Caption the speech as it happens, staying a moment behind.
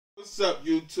What's up,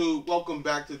 YouTube? Welcome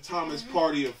back to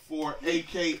ThomasPartyOfFour,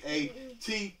 aka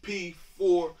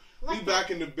TP4. We back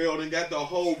in the building. Got the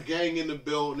whole gang in the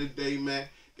building today, man.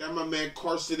 Got my man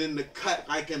Carson in the cut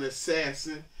like an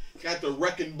assassin. Got the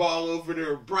wrecking ball over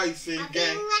there, Bryson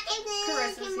gang.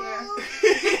 Carissa's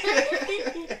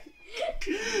here.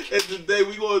 And today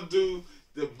we gonna do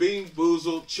the Being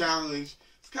Boozled challenge.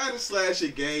 It's kind of slash a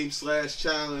game slash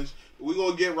challenge. We're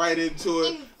going to get right into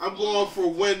it. I'm going for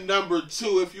win number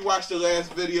 2. If you watched the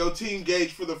last video, Team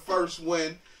Gage for the first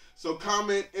win. So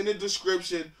comment in the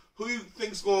description who you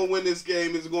think's going to win this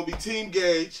game. Is it going to be Team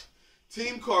Gage,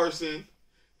 Team Carson,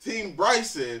 Team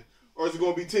Bryson, or is it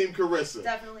going to be Team Carissa?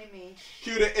 Definitely me.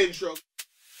 Cue the intro.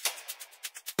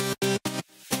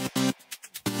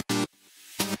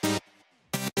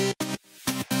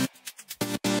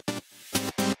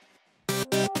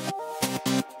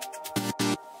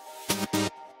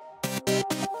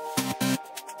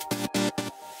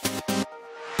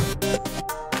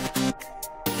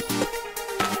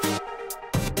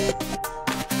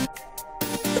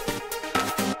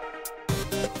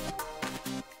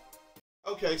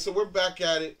 Okay, so we're back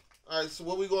at it. Alright, so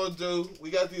what we gonna do, we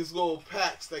got these little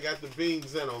packs that got the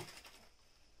beans in them.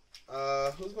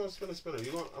 Who's gonna spin a spinner?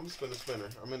 I'm gonna spin a spinner.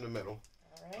 I'm in the middle.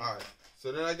 Alright.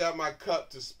 So then I got my cup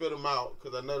to spit them out,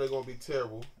 because I know they're gonna be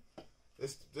terrible.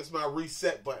 This my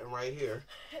reset button right here.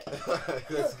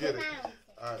 Let's get it.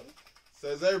 Alright. So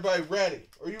is everybody ready?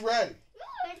 Are you ready?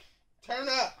 Turn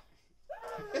up.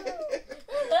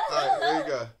 Alright, there you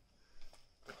go.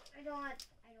 I don't want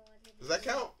Does that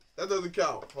count? That doesn't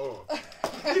count. Hold on.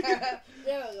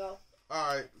 There we go.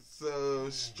 Alright, so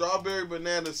strawberry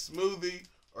banana smoothie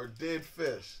or dead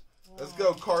fish. Let's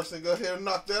go, Carson. Go ahead and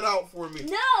knock that out for me.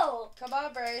 No! Come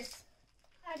on, Bryce.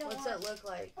 I don't What's want it look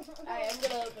like? Alright, I'm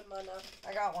gonna open mine up.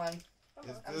 I got one.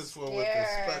 It's I'm this one with the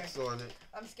specs on it.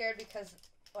 I'm scared because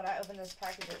when I opened this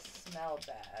package, it smelled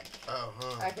bad.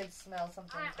 Uh-huh. I could smell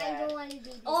something I bad. don't want to do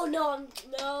this. Oh, no, no.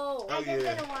 Oh, I'm yeah.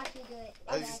 just gonna watch you do it.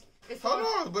 I just- Hold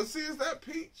on, but see, is that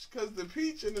peach? Because the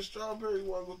peach and the strawberry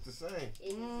one look the same.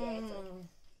 Exactly.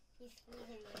 He's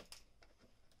squeezing it.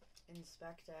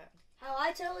 Inspect it. How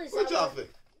I totally saw What y'all that. think?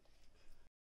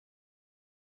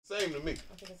 Same to me.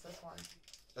 I think it's this one.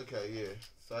 Okay, yeah.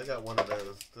 So I got one of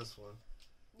those. This one.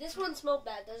 This one smelled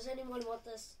bad. Does anyone want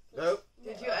this? Nope.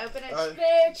 Did you open it? Alright.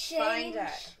 Spare Find change.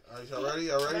 it. Alright, y'all ready?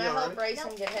 Y'all I'm ready? gonna Y'all help ready? Bryson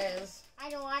Nope. get his. I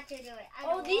don't want to do it.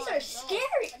 Oh, these are scary.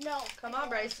 No. Come on,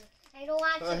 Bryce. I don't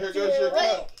want to Here do goes your it.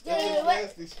 cup. Do If it's it.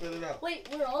 nasty, spit it out. Wait,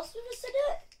 we're all supposed to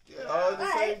do it? Yeah, all at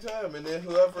the same time. And then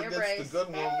whoever Here, gets Bryce. the good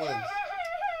one wins.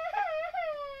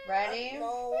 Ready?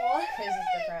 No. His is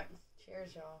different.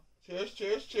 Cheers, y'all. Cheers,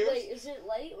 cheers, cheers. Wait, is it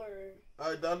light or?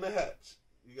 Alright, down the hatch.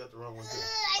 You got the wrong one too.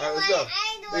 I Alright, don't let's go.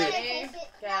 want to Ready? taste it.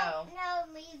 Go.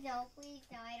 No, please no. Please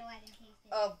no. I don't want to taste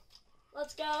it. Oh.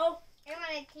 Let's go. I don't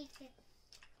want to taste it.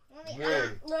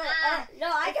 Really? No,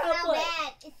 I It got smells one.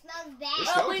 bad. It smells bad. It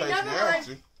Oh, still wait, tastes never mind.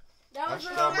 nasty. That That's was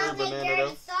the It wrong strawberry smells like banana, dirty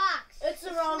though. socks. It's the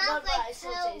It wrong smells one, but like I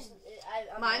still toad. taste it.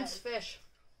 I'm Mine's mad. fish.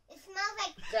 It smells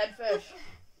like Dead fish.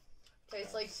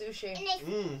 Tastes like sushi. and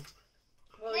it's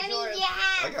What was Let yours? me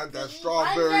have I got that these.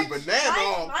 strawberry Mine's- banana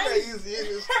all mine's- crazy in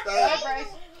this Go thing. ahead, Bryce.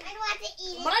 I don't want to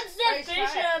eat it. Mine's that Bryce, fish, try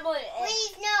it. and I'm like,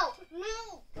 Please, no.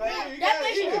 No. Right, you That gotta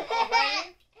fish eat is-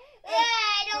 it.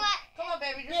 I don't want. Come on,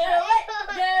 baby. do Just try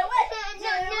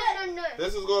it. it. No.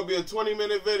 This is going to be a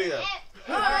 20-minute video.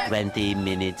 20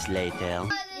 minutes later.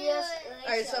 Yes.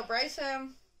 Alright, so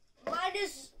Bryson. Mine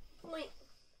is point,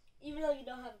 even though you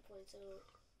don't have a point, so.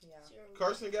 Yeah. zero.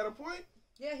 Carson got a point?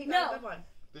 Yeah, he No. got a good one.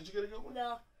 Did you get a good one?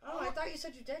 No. Oh, I thought you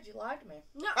said you did. You lied to me.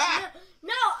 No, Ah!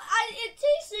 no, it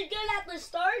tasted good at the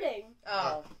starting.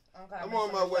 Oh. Okay. I'm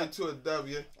on my way to a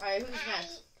W. Alright, who's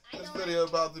next? This video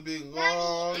about to be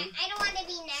long. I don't want to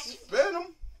be next. Spin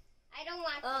them. I don't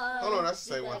want to. Hold on, that's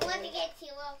the same one. I want to get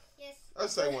Tilo. Yes.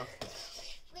 That's the same one.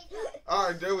 Wait, All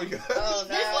right, there we go. Oh,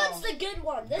 This no. one's the good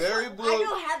one. This Berry one, blue I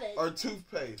don't have it. or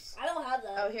toothpaste. I don't have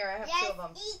that. Oh, here, I have two yes, of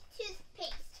them. eat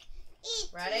toothpaste. Eat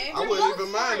Ready? I wouldn't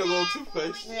even mind a little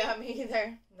toothpaste. Yeah, me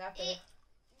either. Nothing.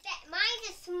 Mine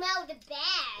just smelled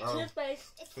bad. Oh. Toothpaste.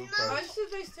 It Toothpaste. smells. Mine's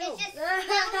toothpaste too. It just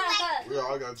smells like. We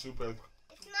all got toothpaste.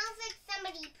 It smells like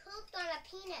somebody pooped on a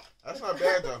peanut. That's not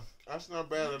bad, though. That's not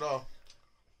bad at all.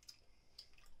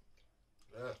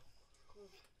 Yeah.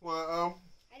 Well,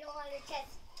 I don't want to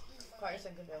test.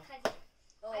 Carson can do.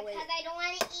 Oh, wait. Because I don't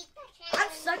want to eat the I'm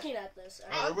challenge. sucking at this.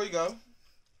 there we go.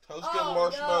 Toasted Oh,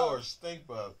 marshmallow no. or stink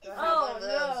bug. Go ahead, Oh, one of those.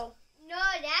 no. No,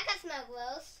 that can smell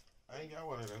gross. I ain't got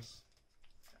one of those.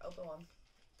 Open one.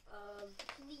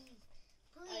 Please.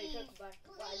 I Please. took it back.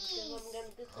 Please.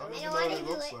 I don't I even don't know wanna what it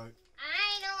do looks it. like.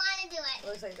 I don't want to do It it.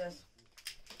 looks like this.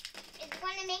 It's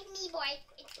gonna make me barf.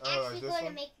 It's Oh, actually this going to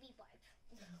one? make me barf.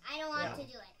 I don't want to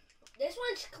do it. This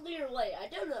one's clear white. I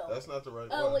don't know. That's not the right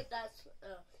Oh one. wait, that's.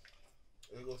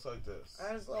 It looks like this.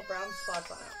 There's little brown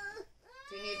spots on it.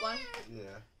 Do you need one?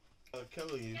 Yeah. I'm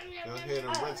killing you. Go ahead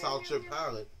and rinse out your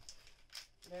palate.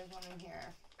 There's one in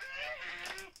here.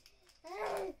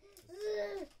 I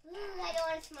don't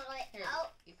want to smell it. Here, Oh,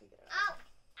 you can get it. oh,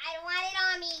 I don't want it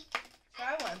on me.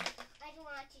 Try one. I don't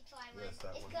want to try one. Yes,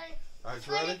 that It's one. gonna, Alright, it's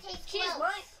you gonna ready? taste Cheers, gross.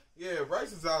 Mike. Yeah,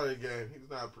 Rice is out of the game. He's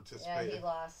not Yeah, participating. he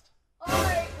lost.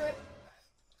 Alright, Rip.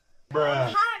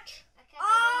 Bruh. Hot. Okay, Ah, I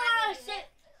don't want to do shit. it.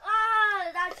 Ah,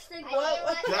 that's the. I don't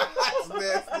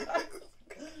That's nasty.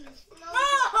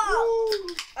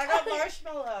 Oh! I got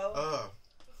marshmallow.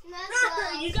 It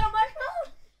smells You gross. got marshmallow?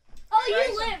 Oh, you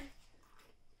Rice. live.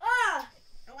 Ah.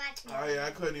 Watch me. Oh yeah,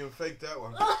 I couldn't even fake that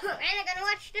one. Oh. I'm gonna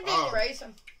watch the video. Oh. Rice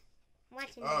them.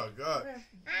 Watch me. Oh god.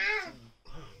 Ah,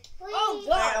 please. Oh,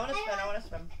 All right, I want to spin. I want to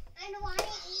spin. I don't want to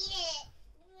eat it.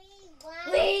 Please,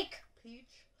 why? Leak.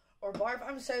 Peach or barf?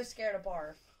 I'm so scared of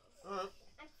barf. Alright.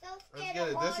 I'm so Let's scared get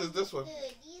it. of This all is this one.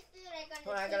 food. These food are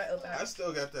Well, I gonna gotta taste open good. I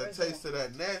still got that Where's taste of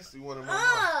that nasty one in my mouth.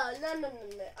 Ah, no.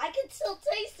 I can still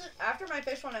taste it. After my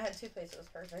fish one, I had toothpaste. It was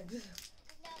perfect. I'm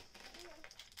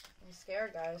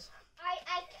scared, guys. I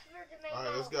covered my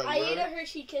Alright, let's mouth. go. I You ate a ready?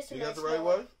 Hershey kiss You and I got the right smell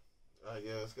one? it. Alright,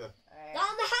 yeah, let's go. All right.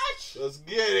 Down the hatch. Let's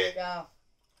get it. Go. I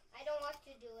don't want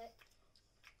to do it.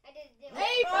 I didn't do it.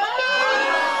 Hey,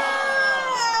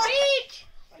 Ah! Peach.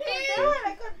 I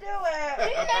couldn't do it.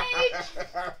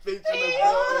 Peach in the building.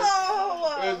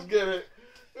 Oh! Let's get it.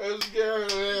 Let's get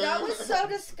it. That was so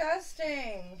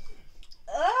disgusting.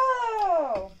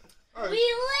 Oh! Alright. We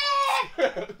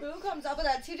live. Who comes up with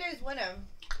that? TJ's winning.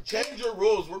 Change your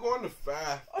rules. We're going to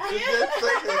 5. Oh, Just yeah. get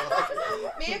second.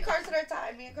 Me and Carson are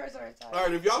tied. Me and Carson are tied.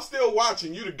 Alright, if y'all still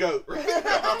watching, you the GOAT.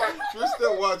 If you're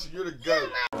still watching, you're the GOAT.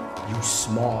 You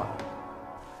smart.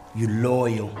 You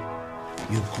loyal.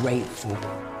 You grateful.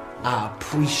 I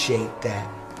appreciate that.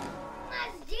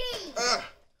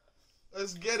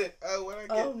 Let's get it. Oh, what I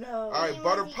get? Oh no. Alright,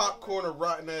 butter popcorn or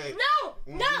rotten egg. No.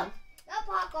 Mhm. No. No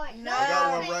popcorn. No. I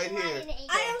got one right here.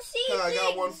 I have seen I got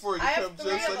things. one for you. I have Come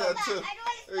three just of I got them. two. I don't want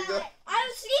There you to go. smell it.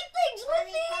 I've seen things Let with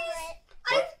me cover these. it.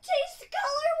 I've tasted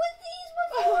color with these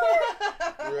before.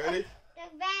 You ready? The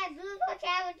bad Boozled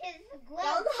challenge is Down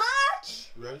gross. the hatch.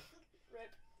 You ready?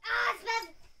 Ah, it smells.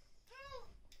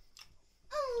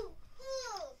 Ooh,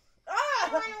 ooh. I Ah!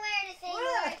 don't want to wear this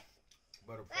anymore.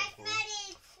 Butter When I popcorn. smelled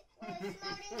it, when it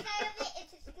smelled inside of it, it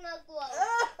just smells gross.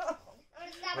 Oh! I'm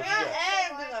gonna stop What I you got got?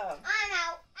 eggs anymore. in them. I'm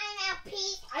out. I'm out,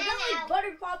 Pete. I I'm don't like out.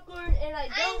 buttered popcorn and I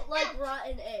don't I'm like out.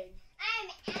 rotten egg. I'm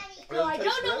out. No, I Does it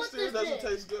don't taste know what nasty or this does it is.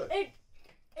 taste good? I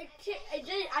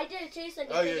didn't taste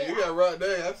anything. Oh yeah, you got rotten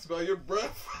egg. I smell your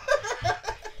breath.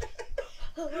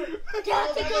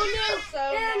 Got to go now. So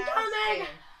And coming.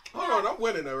 nasty. Hold on, I'm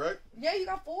winning though, right? Yeah, you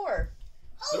got 4.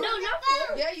 Oh, No, the not butter.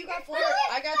 four. Yeah, you got 4.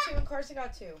 I got 2 and Carson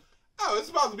got 2. Oh, it's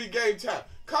about to be game time.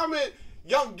 Comment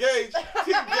Young Gage, Team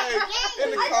Gage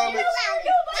in the comments.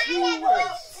 Two wins.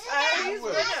 I Two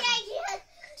wins. Okay,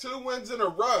 2 wins in a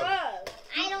row. Uh,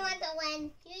 I don't want to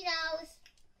win. He knows.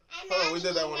 I'm Hold on, not we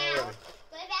did that one eating now. already.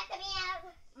 Go back to me out.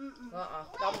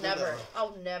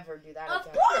 I'll never do that Of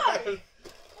again. course. Wait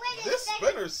a This second.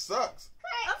 spinner sucks.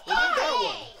 Of We did that course.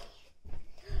 one.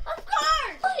 Of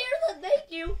course. Here's the thank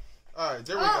you. All right,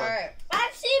 there we Oh. go. Alright.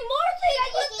 I've seen more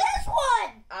things with this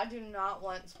one. I do not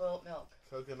want spoiled milk.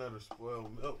 Coconut or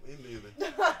spoiled milk, me neither.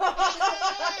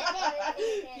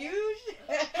 You should.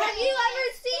 Have you ever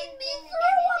seen me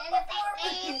throw up before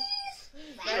with these?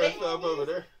 There's stuff over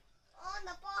there. On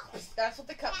the box. That's what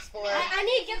the cup's for. I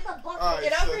need to get the bucket. All right,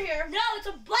 Get so over here. No, it's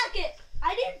a bucket.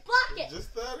 I need bucket.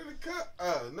 just throw it in the cup.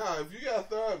 No, if you got to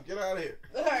throw up, get out of here.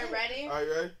 Alright, ready? All right,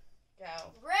 you ready?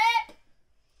 Go. Rip.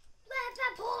 Let the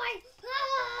boy.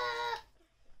 Ah.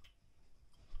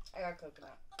 I got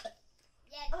coconut.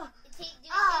 Yeah, do you taste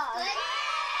Ah. good?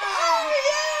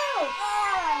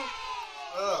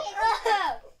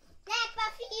 That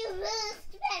Buffy you lose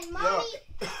and mommy.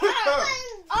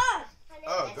 Ah,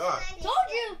 Oh, God. told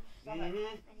you.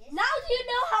 Mm-hmm. Now you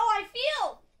know how I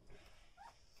feel.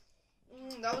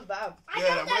 That was bad. I Yeah,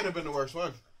 got that might have been the worst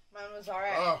one. Mine was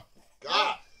alright. Oh,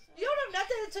 God. You don't have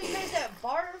nothing until you taste that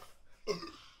barf.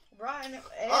 Rotten egg.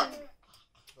 All right.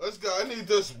 Let's go. I need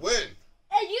this win.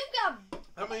 And you got.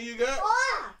 How many you got?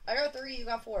 Ah. I got 3, you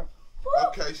got 4.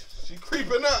 Okay, she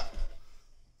creeping up.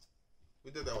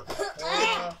 We did that one.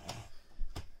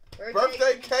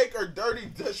 Birthday cake or dirty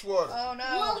dishwater? Oh no.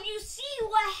 Well, you see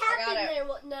what I got happened it. there.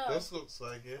 What? No. This looks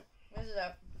like it. What is it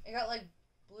up? It got like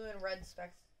blue and red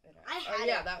specks in it. I Oh had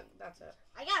yeah, it. that's it.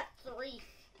 I got 3.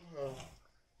 Oh.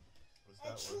 Let's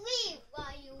That's that one. Tree while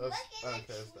you look Okay, at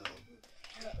that's the that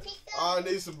one. tree. Oh, I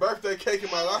need some birthday cake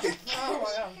in my life. Oh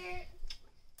my god.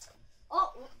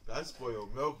 Oh, That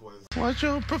spoiled milk was. What's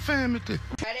your profanity?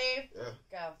 Ready? Yeah.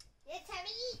 Go. It's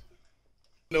heavy.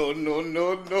 No.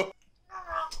 Come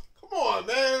on,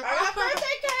 man. I got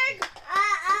birthday cake.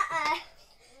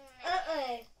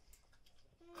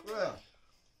 Yeah.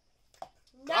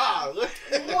 no. Ah, look.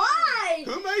 Why?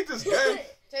 Who made this game?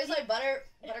 Tastes like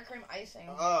buttercream icing.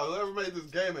 Whoever made this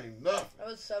game ain't nothing. That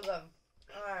was so good.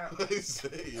 Alright. Let me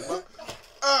see.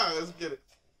 Let's get it.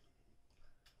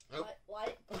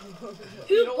 What?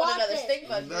 You don't want bought another this? stink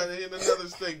bug. Not in another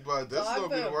stink bug. This is Dog gonna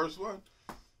be the food. worst one.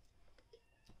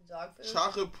 Dog food.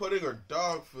 Chocolate pudding or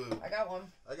dog food? I got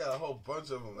one. I got a whole bunch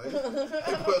of them. They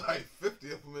put like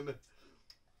 50 of them in there.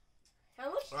 How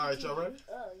much? All right, y'all ready?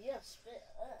 Oh yeah, spit.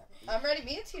 I'm ready.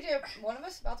 Me and TJ, one of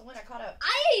us is about to win. I caught up.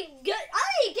 I ain't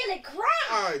getting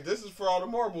crap. All right, this is for all the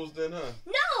marbles then, huh?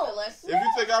 No. Let's. If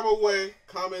you think I'm gonna win,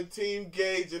 comment Team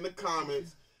Gage in the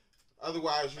comments.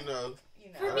 Otherwise, You know.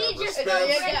 For me, Whatever. just There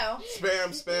you Spam. go.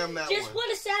 Spam that just one.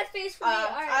 put a sad face for me. All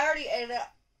I right. already ate it.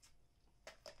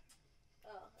 Oh,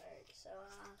 alright. So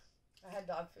I had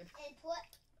dog food. And put.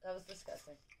 That was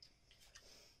disgusting.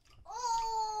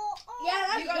 Oh. yeah,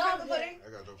 that's You got dog chocolate food. pudding?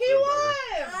 I got the He pudding, won!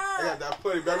 baby. I got that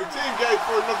pudding, baby. Team Gage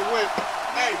for another win.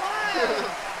 Hey.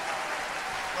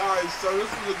 All right, so this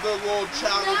is a good little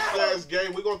challenge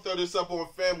game. We're gonna throw this up on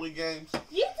Family Games.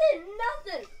 You did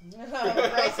nothing.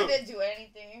 Bryson didn't do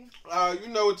anything. You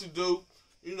know what to do.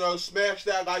 You know, smash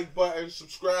that like button,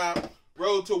 subscribe,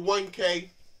 road to 1K.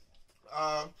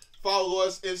 Follow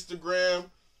us Instagram,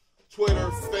 Twitter,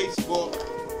 Facebook,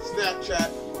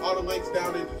 Snapchat. All the links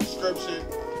down in the description.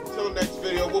 Until next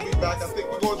video, we'll be back. I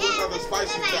think we're going to do another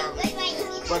spicy challenge.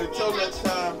 But until next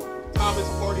time, Thomas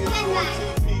Party of 4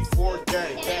 TP4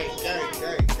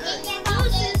 gang.